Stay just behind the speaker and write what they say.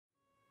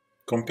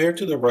Compared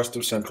to the rest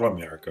of Central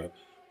America,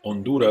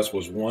 Honduras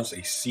was once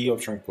a sea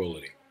of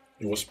tranquility.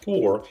 It was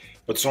poor,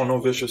 but saw no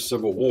vicious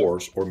civil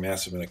wars or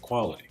massive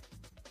inequality.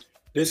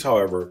 This,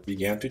 however,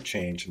 began to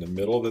change in the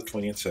middle of the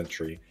 20th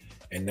century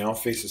and now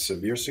faces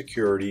severe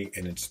security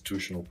and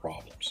institutional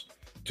problems.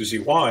 To see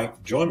why,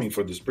 join me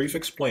for this brief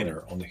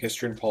explainer on the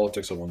history and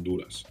politics of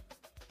Honduras.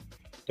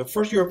 The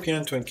first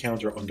European to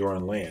encounter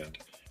Honduran land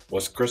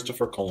was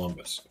Christopher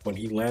Columbus when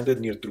he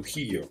landed near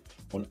Trujillo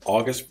on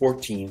August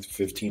 14,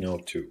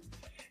 1502.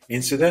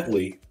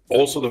 Incidentally,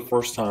 also the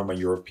first time a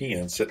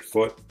European set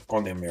foot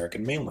on the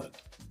American mainland.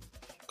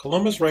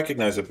 Columbus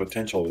recognized the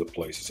potential of the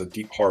place as a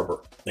deep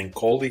harbor and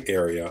called the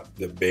area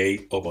the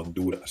Bay of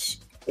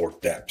Honduras, or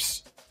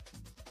Depths.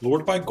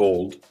 Lured by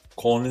gold,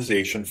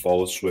 colonization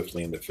followed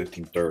swiftly in the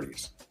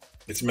 1530s.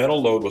 Its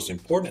metal load was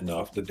important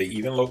enough that they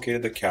even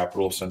located the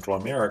capital of Central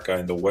America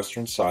in the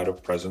western side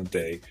of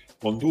present-day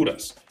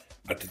Honduras,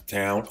 at the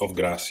town of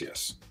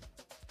Gracias.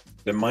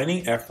 The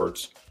mining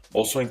efforts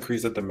also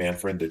increased the demand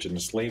for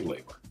indigenous slave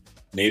labor.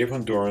 Native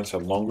Hondurans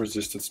had long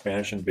resisted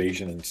Spanish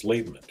invasion and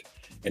enslavement,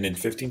 and in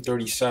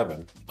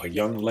 1537, a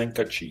young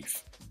Lenca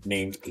chief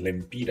named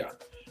Lempira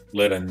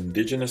led an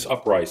indigenous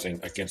uprising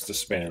against the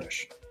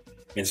Spanish.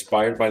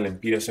 Inspired by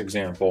Lempira's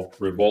example,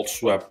 revolt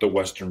swept the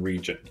western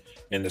region,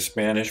 and the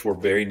Spanish were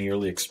very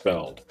nearly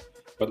expelled.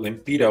 But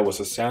Lempira was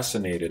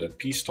assassinated at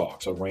peace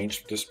talks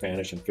arranged with the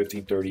Spanish in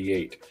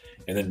 1538,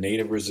 and the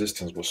native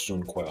resistance was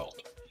soon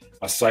quelled.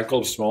 A cycle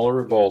of smaller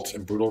revolts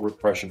and brutal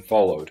repression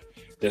followed,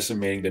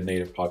 decimating the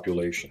native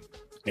population.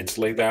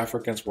 Enslaved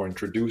Africans were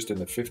introduced in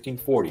the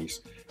 1540s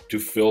to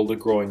fill the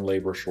growing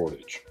labor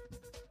shortage.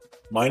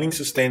 Mining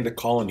sustained the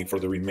colony for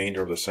the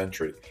remainder of the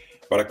century,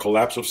 but a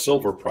collapse of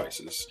silver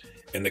prices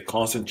and the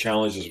constant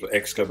challenges of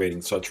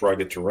excavating such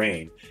rugged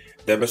terrain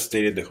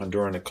devastated the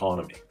Honduran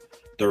economy.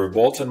 The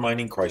revolts and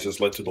mining crisis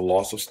led to the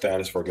loss of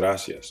status for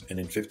Gracias, and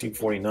in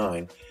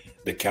 1549,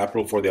 the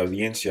capital for the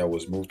Audiencia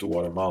was moved to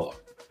Guatemala.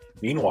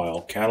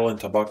 Meanwhile, cattle and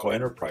tobacco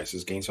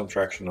enterprises gained some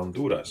traction in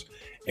Honduras,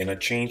 and a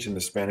change in the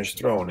Spanish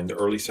throne in the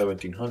early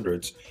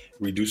 1700s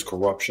reduced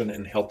corruption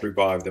and helped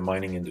revive the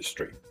mining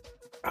industry.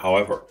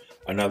 However,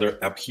 another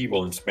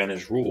upheaval in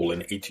Spanish rule in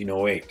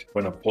 1808,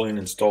 when Napoleon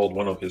installed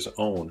one of his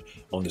own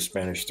on the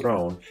Spanish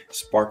throne,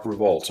 sparked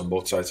revolts on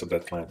both sides of the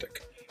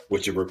Atlantic,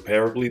 which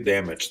irreparably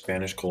damaged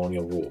Spanish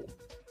colonial rule.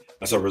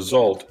 As a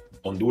result,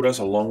 Honduras,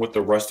 along with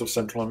the rest of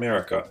Central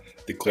America,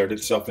 declared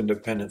itself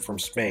independent from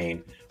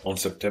Spain on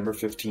September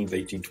 15,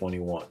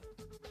 1821.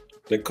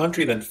 The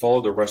country then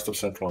followed the rest of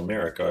Central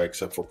America,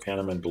 except for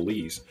Panama and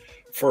Belize,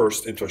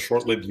 first into a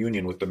short-lived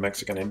union with the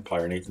Mexican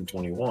Empire in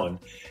 1821,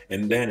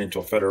 and then into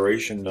a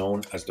federation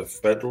known as the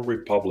Federal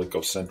Republic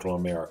of Central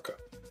America.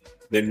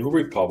 The new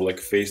republic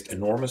faced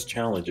enormous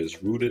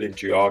challenges rooted in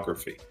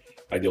geography,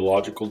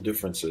 ideological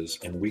differences,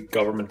 and weak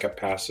government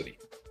capacity,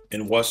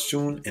 and was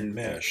soon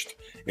enmeshed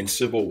in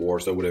civil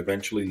wars that would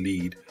eventually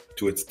lead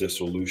to its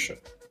dissolution.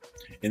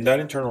 In that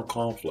internal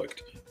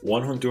conflict,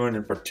 one Honduran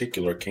in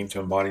particular came to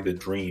embody the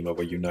dream of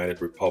a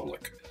united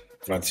republic,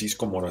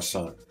 Francisco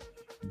Morazan.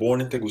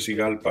 Born in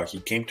Tegucigalpa, he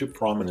came to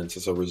prominence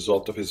as a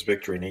result of his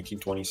victory in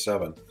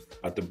 1827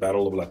 at the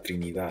Battle of La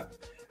Trinidad,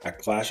 a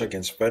clash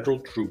against federal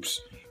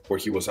troops where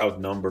he was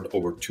outnumbered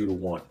over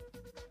 2-1.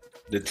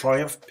 The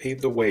triumph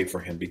paved the way for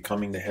him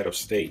becoming the head of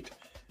state,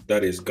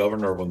 that is,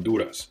 governor of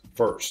Honduras,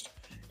 first,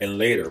 and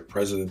later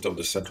president of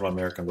the Central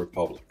American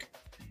Republic.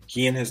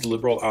 He and his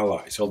liberal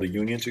allies held the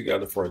union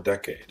together for a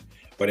decade,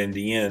 but in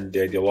the end,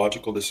 the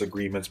ideological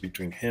disagreements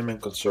between him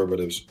and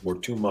conservatives were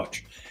too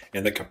much,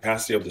 and the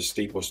capacity of the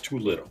state was too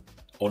little.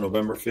 On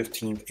November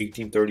 15,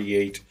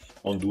 1838,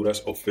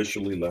 Honduras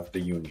officially left the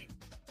union.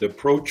 The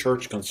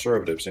pro-church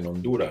conservatives in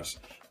Honduras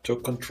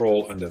took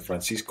control under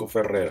Francisco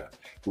Ferrera,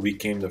 who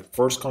became the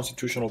first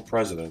constitutional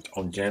president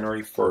on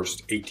January 1,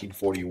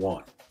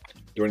 1841.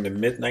 During the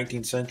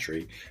mid-19th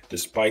century,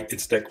 despite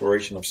its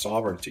declaration of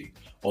sovereignty,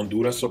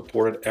 Honduras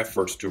supported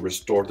efforts to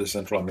restore the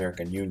Central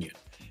American Union,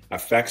 a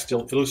fact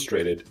still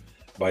illustrated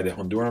by the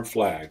Honduran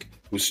flag,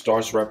 whose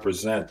stars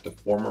represent the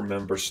former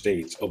member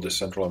states of the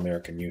Central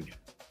American Union.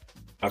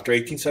 After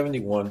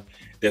 1871,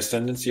 the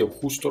ascendancy of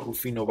Justo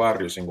Rufino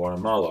Barrios in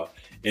Guatemala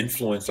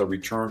influenced a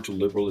return to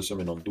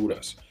liberalism in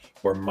Honduras,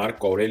 where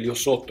Marco Aurelio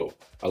Soto,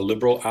 a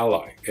liberal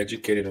ally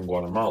educated in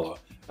Guatemala,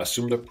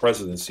 assumed the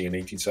presidency in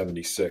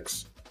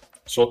 1876.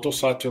 Soto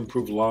sought to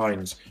improve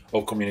lines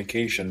of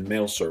communication and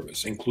mail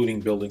service,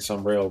 including building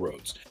some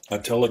railroads, a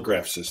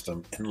telegraph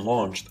system, and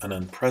launched an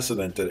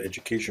unprecedented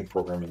education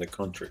program in the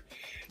country.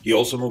 He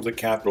also moved the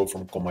capital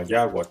from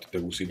Comayagua to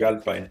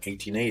Tegucigalpa in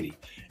 1880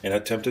 and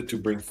attempted to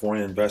bring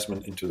foreign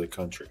investment into the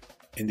country.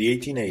 In the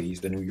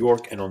 1880s, the New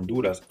York and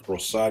Honduras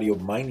Rosario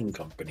Mining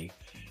Company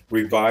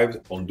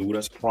revived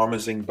Honduras'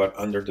 promising but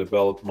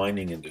underdeveloped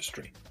mining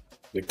industry.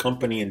 The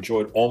company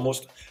enjoyed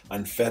almost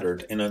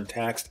unfettered and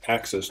untaxed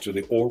access to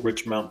the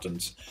ore-rich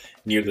mountains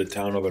near the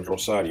town of El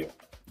Rosario,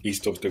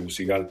 east of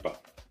Tegucigalpa.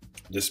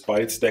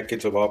 Despite its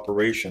decades of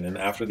operation and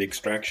after the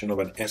extraction of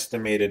an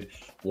estimated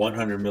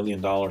 $100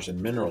 million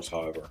in minerals,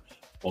 however,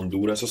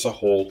 Honduras as a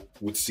whole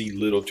would see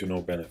little to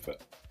no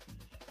benefit.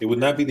 It would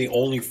not be the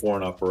only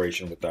foreign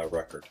operation with that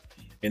record.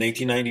 In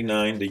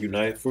 1899, the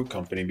United Fruit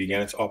Company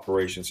began its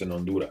operations in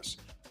Honduras.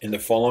 In the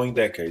following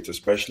decades,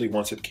 especially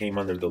once it came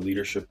under the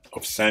leadership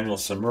of Samuel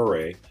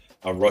Semurray,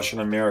 a Russian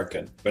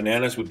American,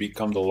 bananas would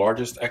become the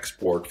largest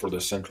export for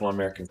the Central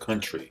American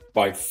country,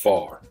 by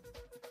far.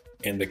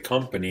 And the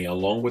company,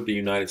 along with the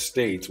United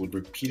States, would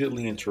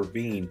repeatedly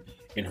intervene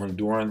in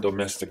Honduran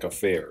domestic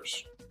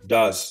affairs,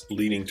 thus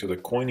leading to the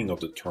coining of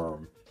the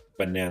term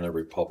Banana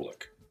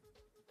Republic.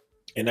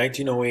 In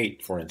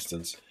 1908, for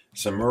instance,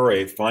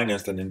 Semurray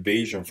financed an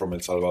invasion from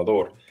El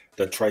Salvador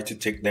that tried to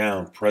take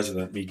down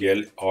President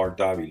Miguel R.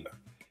 Davila.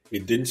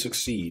 It didn't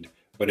succeed,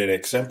 but it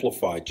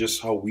exemplified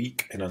just how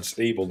weak and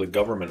unstable the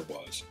government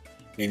was.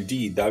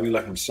 Indeed,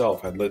 Davila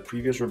himself had led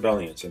previous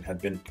rebellions and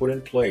had been put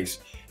in place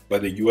by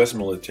the U.S.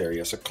 military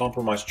as a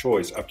compromise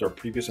choice after a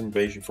previous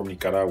invasion from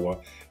Nicaragua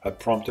had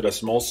prompted a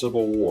small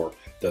civil war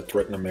that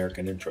threatened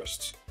American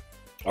interests.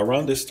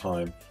 Around this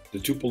time, the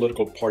two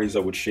political parties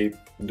that would shape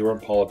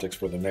Honduran politics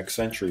for the next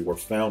century were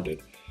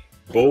founded,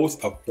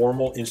 both a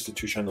formal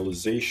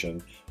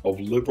institutionalization of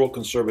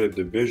liberal-conservative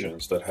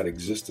divisions that had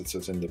existed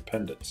since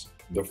independence.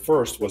 The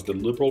first was the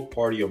Liberal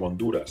Party of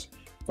Honduras,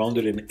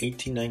 founded in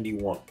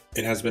 1891.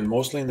 It has been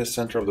mostly in the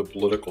center of the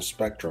political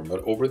spectrum,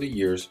 but over the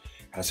years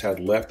has had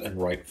left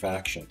and right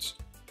factions.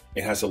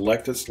 It has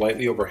elected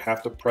slightly over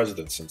half the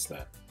presidents since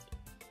then.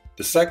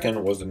 The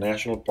second was the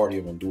National Party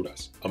of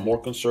Honduras, a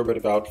more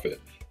conservative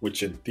outfit,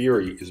 which in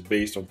theory is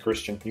based on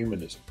Christian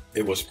humanism.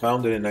 It was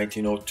founded in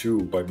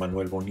 1902 by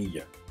Manuel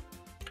Bonilla.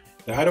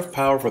 The height of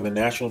power for the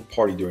National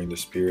Party during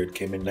this period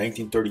came in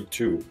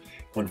 1932,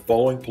 when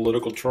following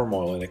political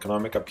turmoil and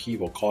economic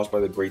upheaval caused by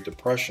the Great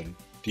Depression,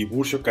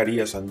 Tiburcio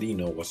Carías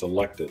Andino was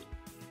elected.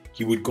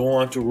 He would go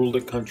on to rule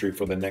the country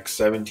for the next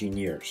 17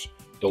 years,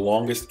 the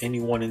longest any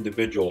one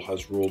individual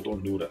has ruled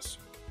Honduras.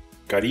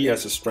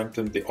 Carías has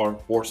strengthened the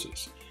armed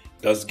forces,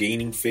 thus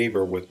gaining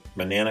favor with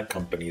banana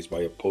companies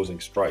by opposing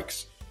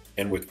strikes,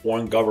 and with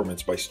foreign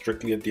governments by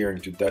strictly adhering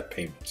to debt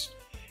payments.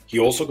 He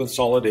also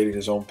consolidated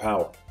his own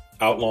power,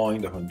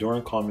 outlawing the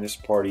Honduran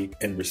Communist Party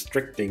and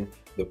restricting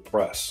the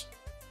press.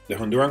 The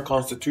Honduran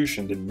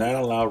Constitution did not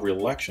allow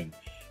re-election,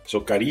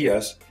 so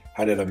Carías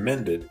had it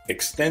amended,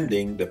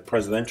 extending the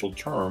presidential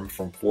term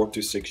from 4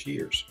 to 6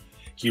 years.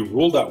 He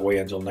ruled that way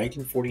until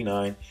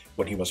 1949,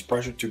 when he was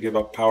pressured to give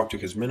up power to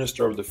his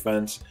Minister of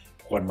Defense,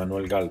 Juan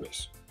Manuel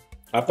Galvez.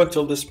 Up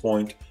until this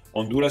point,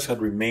 Honduras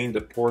had remained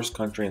the poorest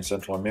country in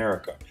Central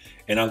America,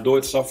 and although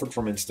it suffered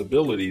from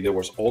instability, there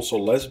was also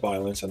less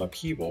violence and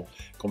upheaval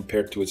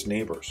compared to its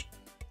neighbors.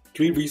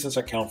 Three reasons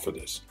account for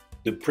this.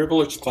 The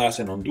privileged class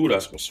in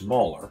Honduras was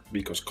smaller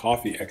because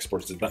coffee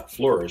exports did not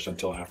flourish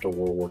until after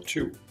World War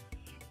II.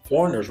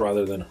 Foreigners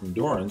rather than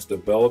Hondurans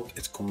developed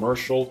its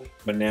commercial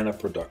banana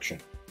production,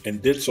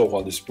 and did so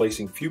while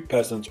displacing few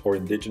peasants or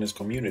indigenous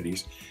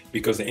communities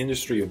because the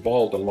industry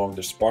evolved along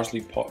the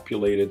sparsely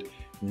populated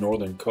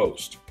northern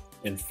coast.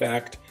 In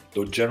fact,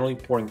 though generally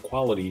poor in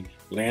quality,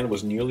 land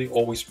was nearly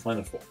always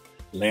plentiful.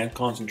 Land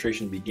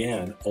concentration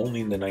began only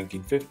in the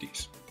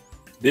 1950s.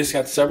 This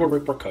had several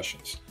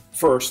repercussions.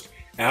 First,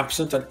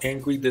 absent an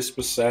angry,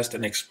 dispossessed,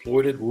 and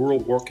exploited rural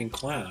working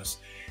class,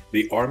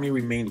 the army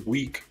remained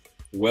weak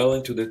well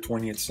into the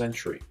 20th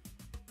century.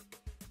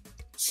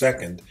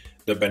 Second,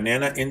 the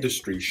banana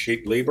industry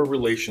shaped labor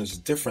relations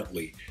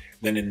differently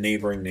than in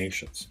neighboring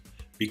nations.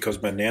 Because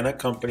banana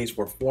companies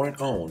were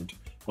foreign-owned,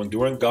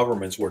 Honduran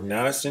governments were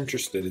not as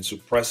interested in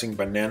suppressing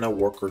banana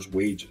workers'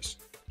 wages.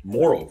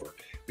 Moreover,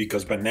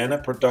 because banana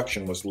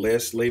production was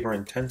less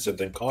labor-intensive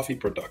than coffee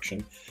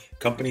production,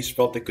 companies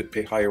felt they could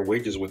pay higher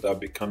wages without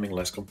becoming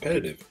less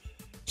competitive.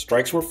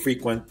 Strikes were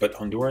frequent, but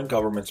Honduran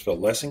governments felt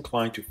less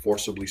inclined to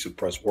forcibly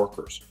suppress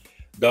workers.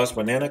 Thus,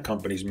 banana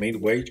companies made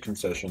wage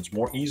concessions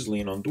more easily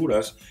in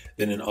Honduras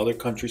than in other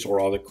countries or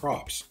other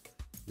crops.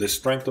 The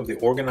strength of the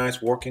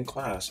organized working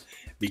class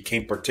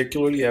became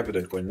particularly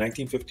evident when in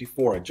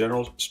 1954 a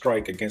general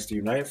strike against the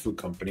United Fruit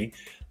Company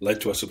led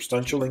to a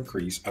substantial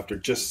increase after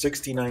just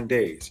 69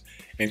 days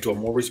and to a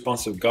more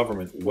responsive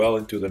government well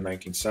into the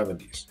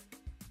 1970s.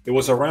 It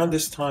was around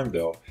this time,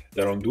 though,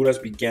 that Honduras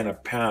began a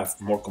path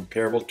more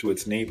comparable to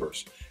its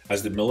neighbors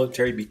as the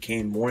military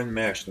became more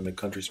enmeshed in the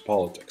country's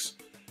politics.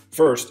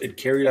 First, it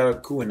carried out a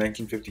coup in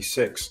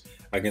 1956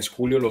 against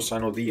Julio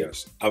Orlando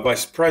Hernández, a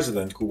vice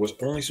president who was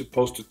only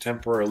supposed to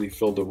temporarily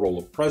fill the role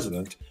of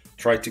president,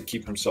 tried to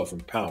keep himself in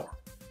power.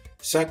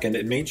 Second,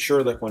 it made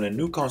sure that when a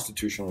new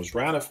constitution was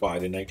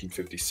ratified in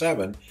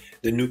 1957,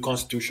 the new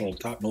constitutional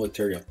top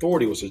military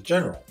authority was a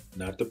general,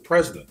 not the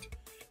president.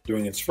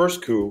 During its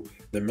first coup,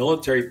 the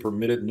military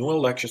permitted new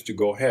elections to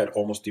go ahead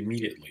almost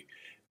immediately.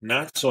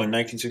 Not so in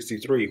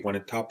 1963, when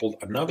it toppled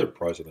another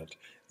president,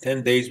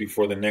 10 days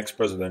before the next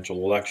presidential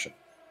election.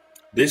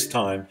 This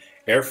time,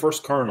 Air Force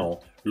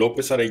Colonel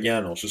López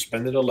Arellano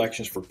suspended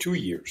elections for 2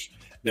 years,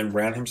 then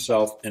ran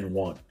himself and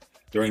won.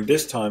 During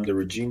this time, the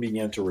regime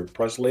began to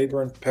repress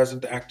labor and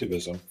peasant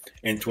activism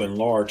and to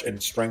enlarge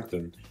and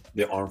strengthen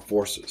the armed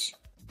forces.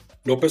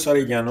 López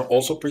Arellano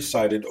also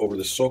presided over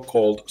the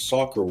so-called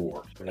Soccer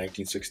War in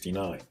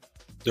 1969.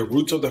 The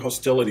roots of the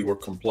hostility were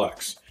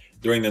complex.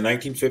 During the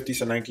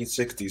 1950s and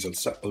 1960s, El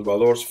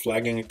Salvador's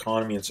flagging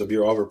economy and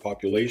severe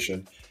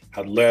overpopulation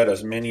had led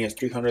as many as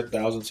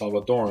 300,000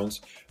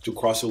 Salvadorans to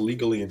cross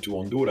illegally into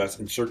Honduras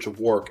in search of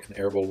work and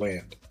arable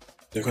land.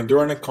 The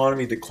Honduran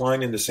economy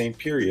declined in the same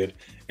period,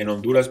 and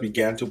Honduras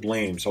began to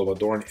blame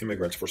Salvadoran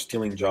immigrants for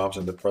stealing jobs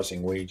and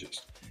depressing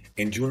wages.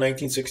 In June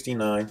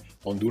 1969,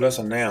 Honduras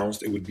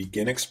announced it would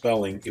begin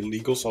expelling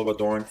illegal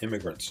Salvadoran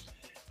immigrants.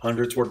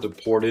 Hundreds were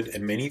deported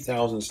and many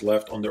thousands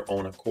left on their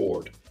own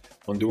accord.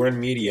 Honduran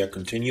media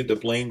continued the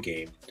blame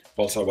game,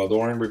 while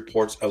Salvadoran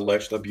reports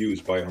alleged abuse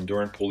by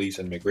Honduran police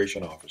and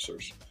immigration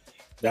officers.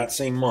 That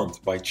same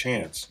month, by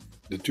chance,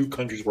 the two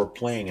countries were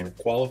playing in a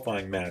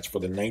qualifying match for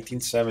the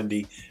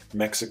 1970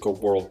 Mexico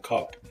World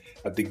Cup.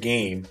 At the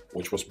game,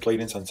 which was played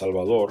in San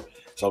Salvador,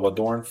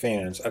 Salvadoran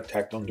fans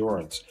attacked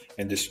Hondurans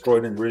and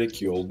destroyed and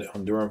ridiculed the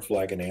Honduran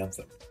flag and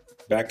anthem.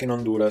 Back in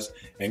Honduras,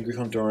 angry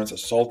Hondurans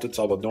assaulted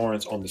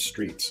Salvadorans on the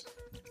streets.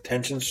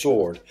 Tensions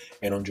soared,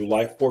 and on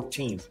July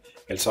 14th,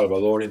 El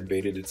Salvador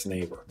invaded its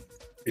neighbor.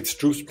 Its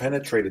troops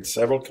penetrated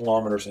several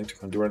kilometers into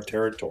Honduran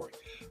territory,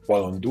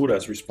 while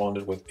Honduras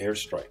responded with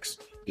airstrikes,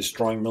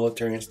 destroying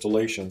military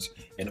installations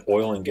and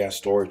oil and gas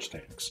storage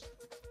tanks.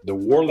 The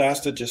war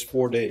lasted just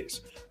 4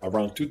 days.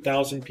 Around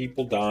 2,000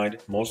 people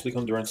died, mostly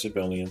Honduran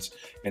civilians,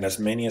 and as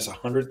many as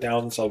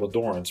 100,000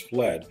 Salvadorans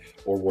fled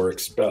or were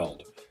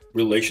expelled.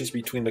 Relations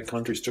between the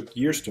countries took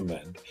years to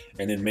mend,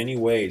 and in many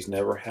ways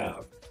never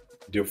have.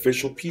 The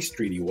official peace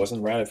treaty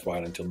wasn't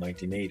ratified until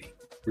 1980.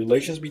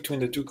 Relations between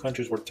the two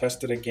countries were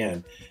tested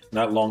again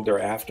not long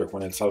thereafter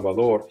when El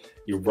Salvador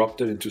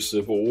erupted into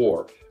civil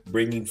war,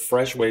 bringing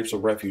fresh waves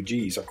of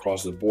refugees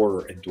across the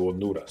border into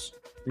Honduras.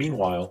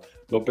 Meanwhile,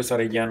 López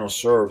Arellano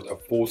served a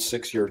full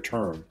 6-year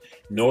term,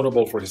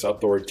 notable for his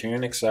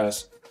authoritarian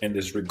excess and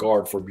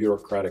disregard for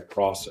bureaucratic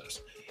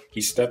process. He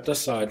stepped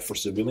aside for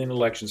civilian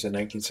elections in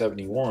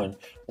 1971,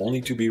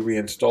 only to be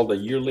reinstalled a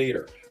year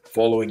later,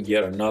 following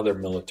yet another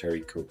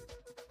military coup.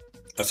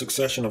 A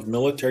succession of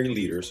military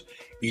leaders,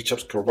 each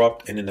as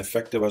corrupt and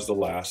ineffective as the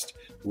last,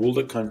 ruled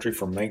the country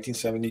from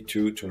 1972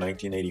 to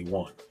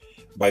 1981.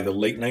 By the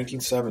late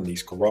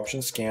 1970s,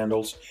 corruption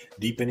scandals,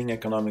 deepening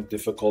economic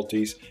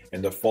difficulties,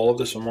 and the fall of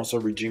the Somoza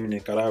regime in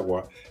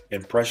Nicaragua,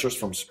 and pressures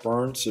from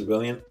spurned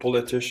civilian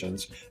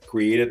politicians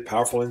created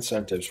powerful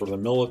incentives for the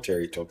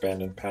military to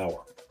abandon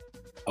power.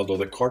 Although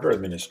the Carter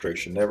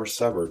administration never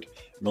severed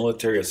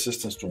military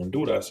assistance to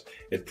Honduras,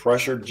 it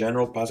pressured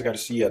General Paz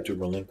Garcia to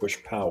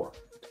relinquish power.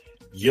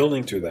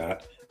 Yielding to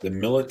that, the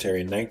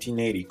military in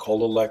 1980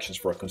 called elections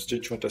for a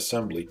constituent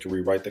assembly to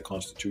rewrite the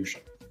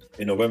constitution.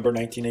 In November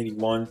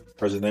 1981,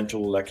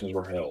 presidential elections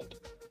were held.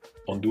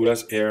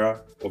 Honduras'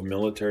 era of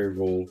military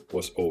rule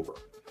was over.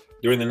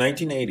 During the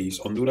 1980s,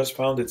 Honduras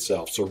found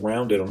itself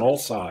surrounded on all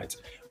sides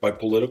by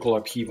political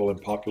upheaval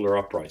and popular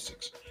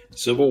uprisings.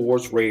 Civil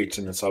wars raged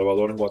in El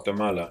Salvador and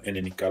Guatemala and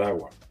in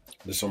Nicaragua.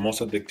 The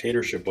Somoza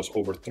dictatorship was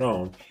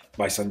overthrown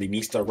by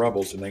Sandinista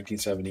rebels in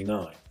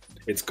 1979,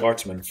 its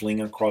guardsmen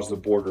fleeing across the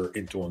border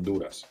into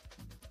Honduras.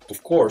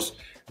 Of course,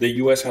 the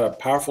U.S. had a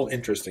powerful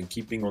interest in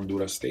keeping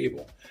Honduras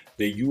stable.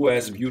 The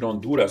U.S. viewed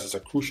Honduras as a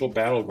crucial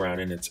battleground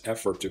in its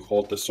effort to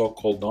halt the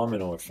so-called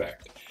domino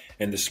effect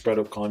and the spread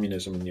of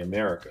communism in the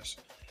Americas.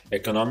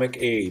 Economic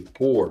aid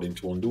poured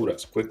into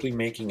Honduras, quickly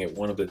making it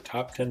one of the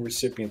top 10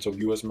 recipients of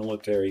U.S.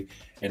 military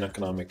and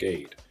economic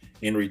aid.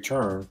 In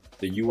return,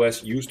 the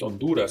U.S. used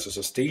Honduras as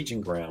a staging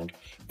ground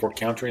for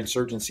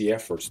counterinsurgency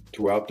efforts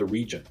throughout the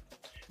region.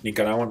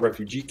 Nicaraguan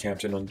refugee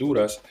camps in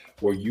Honduras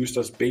were used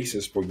as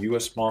bases for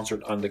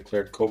U.S.-sponsored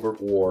undeclared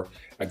covert war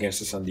against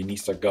the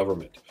Sandinista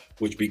government,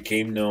 which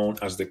became known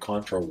as the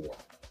Contra War.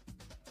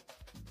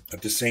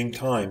 At the same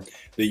time,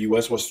 the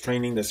U.S. was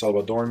training the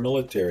Salvadoran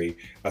military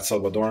at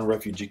Salvadoran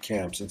refugee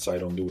camps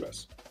inside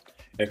Honduras.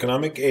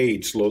 Economic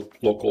aid slowed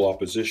local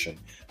opposition,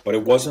 but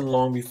it wasn't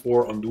long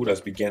before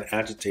Honduras began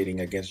agitating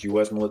against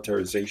U.S.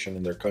 militarization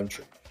in their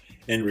country.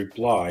 In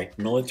reply,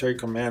 military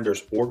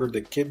commanders ordered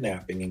the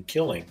kidnapping and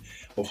killing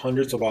of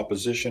hundreds of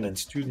opposition and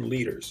student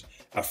leaders,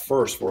 a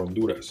first for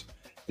Honduras.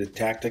 The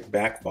tactic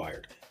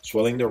backfired,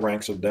 swelling the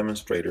ranks of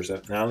demonstrators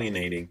and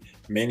alienating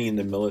many in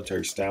the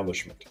military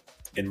establishment.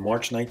 In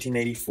March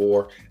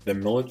 1984, the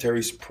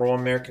military's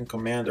pro-American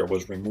commander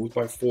was removed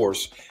by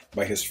force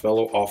by his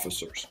fellow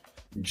officers.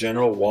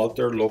 General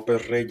Walter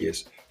López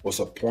Reyes was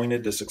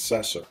appointed the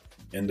successor,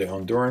 and the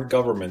Honduran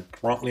government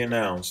promptly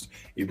announced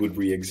it would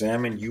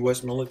re-examine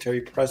U.S.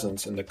 military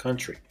presence in the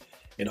country.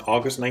 In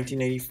August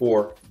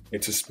 1984,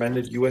 it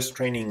suspended U.S.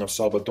 training of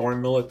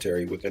Salvadoran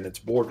military within its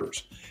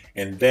borders,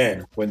 and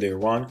then, when the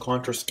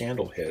Iran-Contra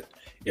scandal hit,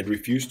 it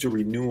refused to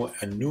renew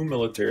a new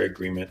military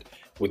agreement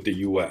with the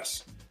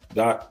U.S.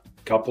 That,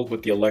 coupled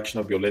with the election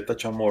of Violeta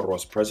Chamorro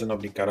as president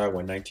of Nicaragua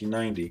in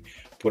 1990,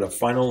 put a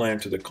final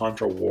end to the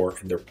Contra War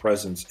and their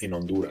presence in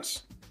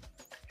Honduras.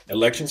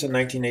 Elections in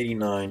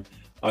 1989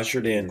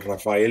 ushered in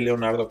Rafael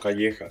Leonardo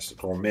Callejas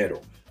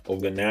Romero of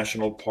the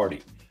National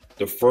Party,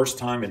 the first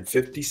time in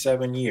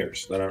 57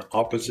 years that an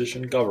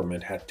opposition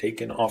government had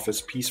taken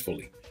office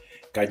peacefully.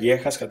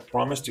 Callejas had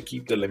promised to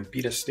keep the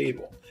Lempira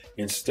stable,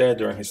 Instead,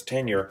 during his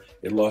tenure,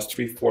 it lost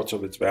 3/4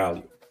 of its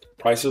value.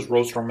 Prices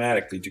rose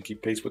dramatically to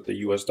keep pace with the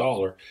US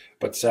dollar,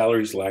 but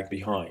salaries lagged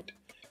behind.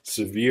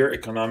 Severe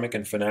economic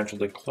and financial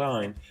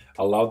decline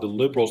allowed the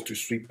liberals to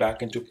sweep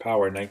back into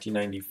power in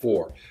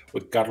 1994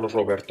 with Carlos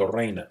Roberto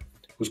Reina,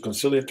 whose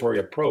conciliatory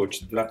approach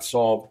did not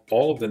solve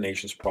all of the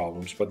nation's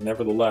problems, but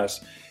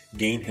nevertheless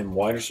gained him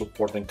wider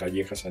support than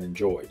Callejas had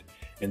enjoyed,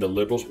 and the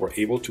liberals were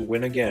able to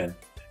win again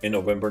in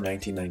November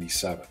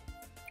 1997.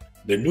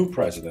 The new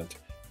president,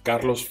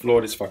 Carlos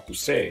Flores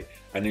Facusé,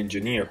 an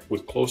engineer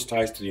with close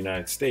ties to the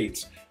United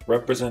States,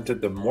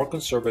 represented the more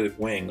conservative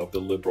wing of the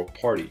Liberal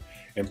Party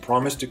and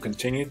promised to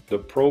continue the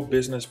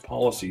pro-business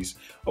policies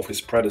of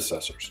his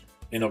predecessors.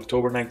 In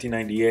October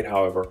 1998,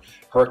 however,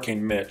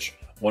 Hurricane Mitch,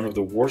 one of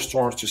the worst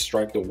storms to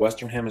strike the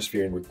Western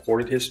Hemisphere in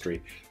recorded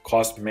history,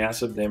 caused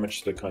massive damage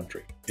to the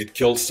country. It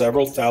killed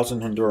several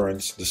thousand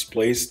Hondurans,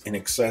 displaced in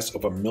excess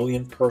of 1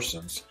 million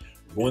persons,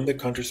 ruined the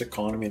country's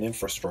economy and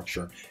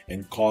infrastructure,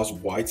 and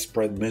caused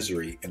widespread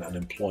misery and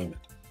unemployment.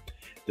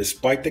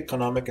 Despite the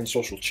economic and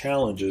social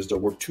challenges, there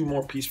were 2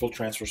 more peaceful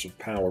transfers of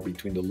power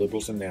between the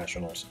liberals and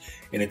nationals,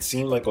 and it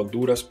seemed like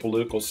Honduras'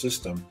 political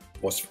system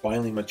was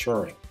finally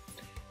maturing.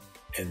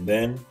 And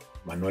then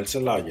Mel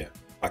Zelaya,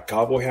 a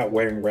cowboy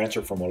hat-wearing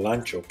rancher from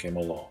Olancho, came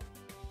along.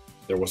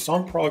 There was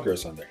some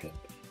progress under him.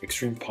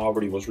 Extreme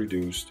poverty was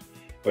reduced,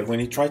 but when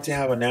he tried to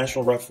have a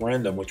national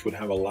referendum which would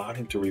have allowed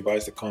him to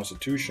revise the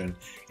Constitution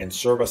and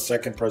serve a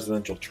second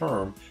presidential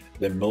term,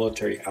 the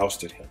military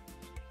ousted him.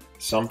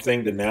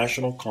 Something the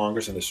National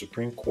Congress and the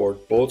Supreme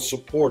Court both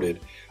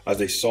supported, as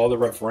they saw the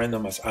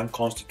referendum as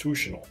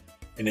unconstitutional,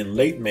 and in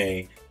late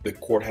May, the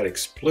court had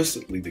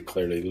explicitly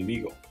declared it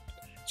illegal.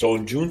 So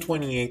on June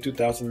 28,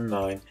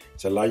 2009,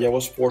 Zelaya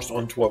was forced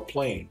onto a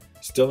plane,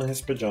 still in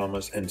his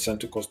pajamas, and sent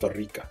to Costa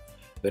Rica.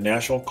 The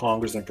National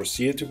Congress then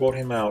proceeded to vote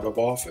him out of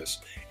office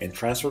and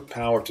transferred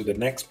power to the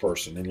next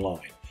person in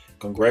line,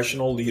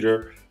 Congressional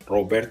leader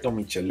Roberto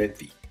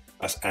Micheletti,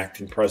 as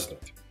acting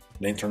president.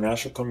 The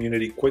international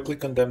community quickly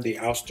condemned the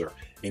ouster,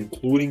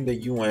 including the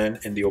UN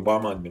and the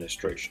Obama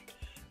administration.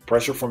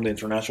 Pressure from the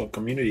international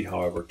community,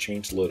 however,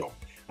 changed little.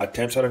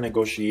 Attempts at a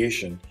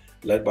negotiation,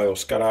 led by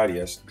Oscar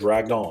Arias,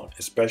 dragged on,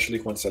 especially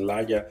when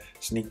Zelaya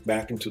sneaked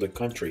back into the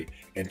country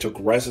and took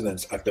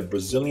residence at the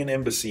Brazilian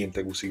embassy in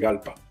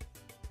Tegucigalpa.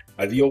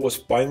 A deal was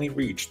finally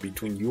reached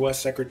between U.S.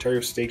 Secretary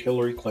of State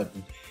Hillary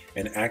Clinton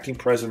and acting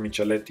President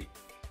Micheletti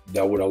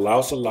that would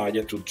allow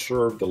Zelaya to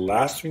serve the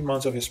last 3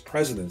 months of his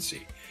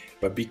presidency,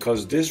 but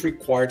because this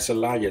required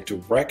Zelaya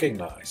to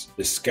recognize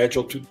the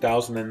scheduled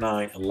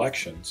 2009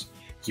 elections,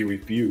 he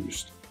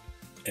refused,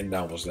 and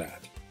that was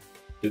that.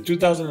 The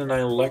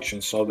 2009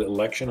 election saw the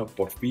election of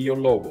Porfirio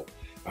Lobo,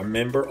 a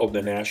member of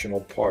the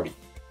National Party.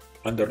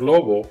 Under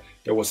Lobo,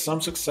 there was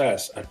some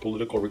success at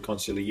political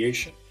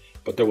reconciliation,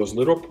 but there was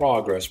little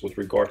progress with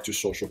regard to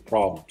social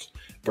problems,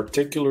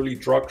 particularly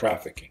drug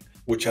trafficking,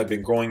 which had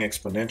been growing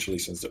exponentially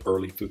since the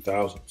early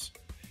 2000s.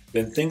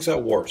 Then things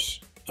got worse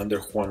under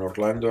Julio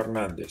Orlando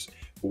Hernández,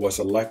 who was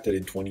elected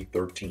in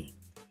 2013.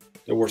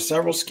 There were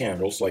several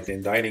scandals, like the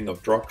indicting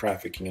of drug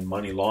trafficking and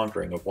money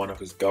laundering of one of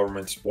his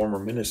government's former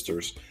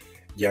ministers,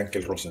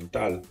 Yankel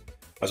Rosenthal,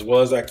 as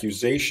well as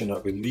accusation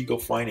of illegal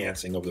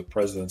financing of the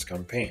president's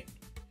campaign.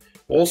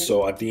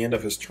 Also, at the end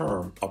of his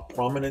term, a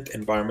prominent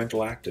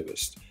environmental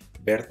activist,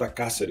 Berta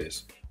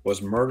Cáceres,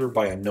 was murdered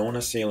by unknown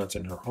assailants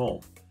in her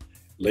home,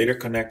 later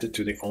connected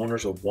to the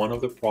owners of one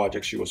of the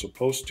projects she was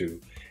opposed to,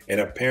 and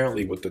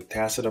apparently with the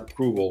tacit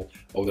approval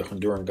of the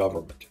Honduran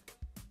government.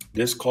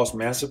 This caused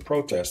massive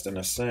protest and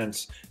a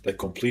sense that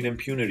complete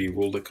impunity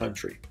ruled the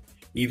country.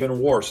 Even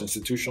worse,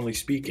 institutionally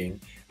speaking,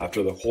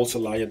 after the whole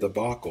Zelaya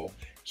debacle,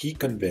 he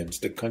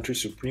convinced the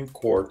country's Supreme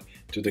Court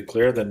to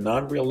declare the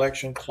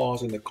non-re-election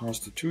clause in the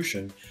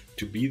Constitution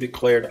to be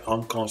declared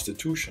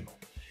unconstitutional,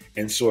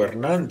 and so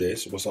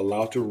Hernández was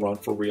allowed to run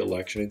for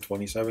re-election in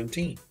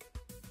 2017.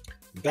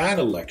 That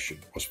election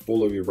was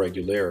full of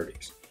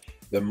irregularities.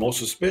 The most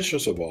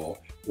suspicious of all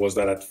was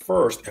that at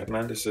first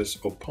Hernández's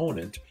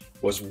opponent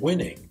was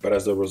winning, but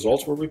as the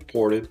results were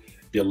reported,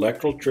 the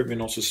Electoral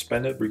Tribunal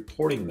suspended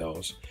reporting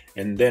those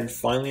and then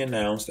finally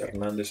announced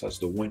Hernández as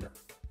the winner.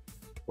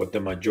 What the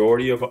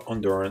majority of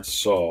Hondurans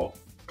saw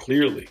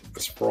clearly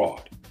as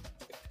fraud.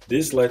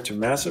 This led to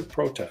massive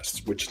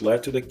protests, which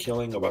led to the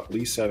killing of at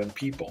least 7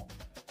 people.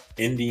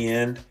 In the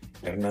end,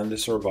 Hernández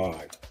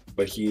survived,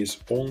 but he is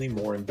only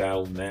more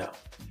embattled now.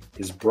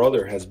 His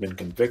brother has been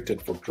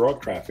convicted for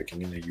drug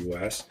trafficking in the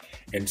U.S.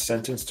 and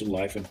sentenced to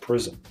life in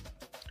prison.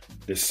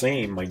 The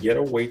same might yet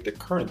await the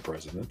current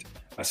president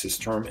as his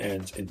term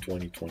ends in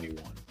 2021.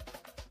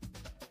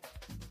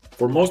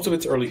 For most of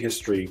its early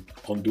history,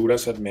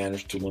 Honduras had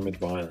managed to limit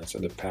violence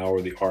and the power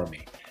of the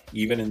army,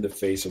 even in the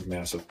face of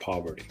massive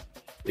poverty.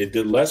 It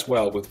did less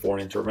well with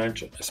foreign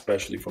intervention,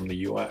 especially from the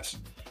U.S.,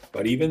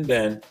 but even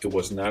then, it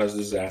was not as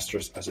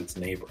disastrous as its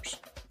neighbors.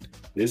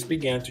 This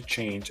began to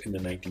change in the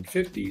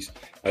 1950s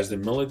as the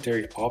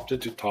military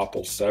opted to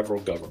topple several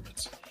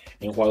governments.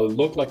 And while it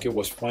looked like it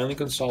was finally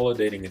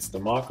consolidating its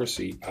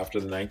democracy after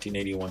the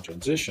 1981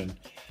 transition,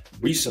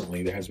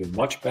 recently there has been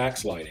much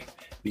backsliding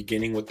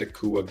beginning with the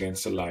coup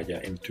against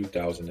Zelaya in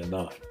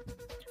 2009.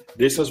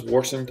 This has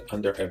worsened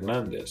under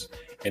Hernández,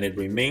 and it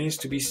remains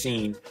to be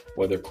seen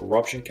whether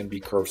corruption can be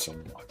curbed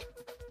somewhat.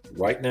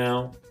 Right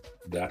now,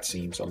 that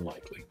seems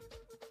unlikely.